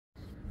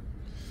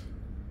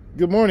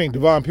Good morning,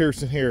 Devon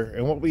Pearson here,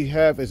 and what we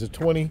have is a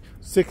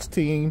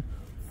 2016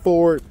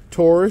 Ford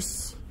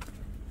Taurus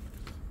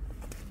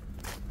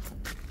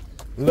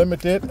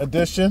limited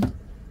edition.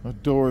 The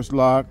door is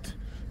locked.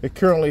 It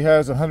currently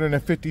has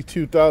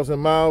 152,000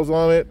 miles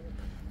on it.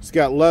 It's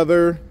got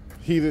leather,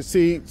 heated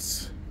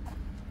seats.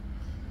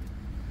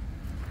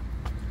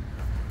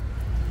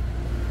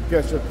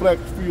 Got your flex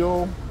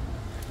fuel,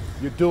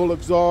 your dual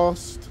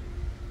exhaust,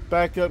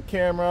 backup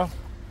camera.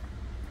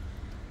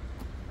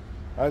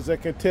 As I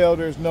can tell,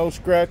 there's no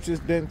scratches,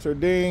 dents, or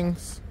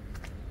dings.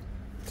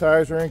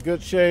 Tires are in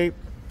good shape.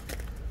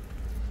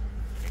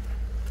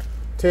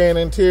 Tan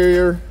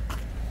interior.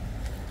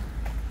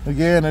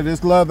 Again, it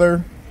is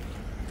leather.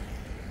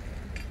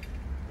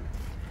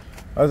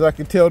 As I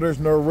can tell, there's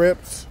no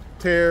rips,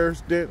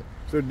 tears, dents,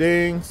 or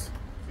dings.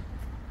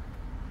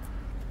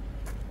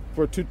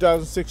 For a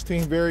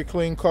 2016, very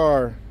clean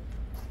car.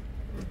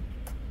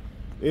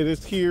 It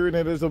is here and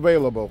it is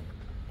available.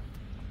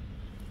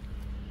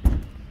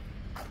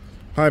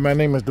 Hi, my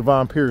name is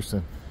Devon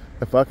Pearson.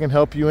 If I can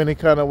help you any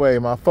kind of way,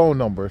 my phone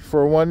number is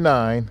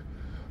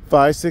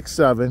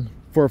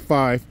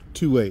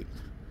 419-567-4528.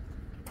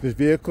 This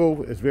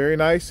vehicle is very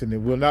nice and it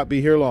will not be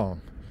here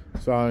long.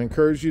 So I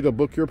encourage you to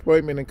book your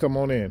appointment and come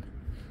on in.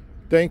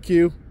 Thank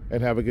you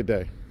and have a good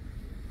day.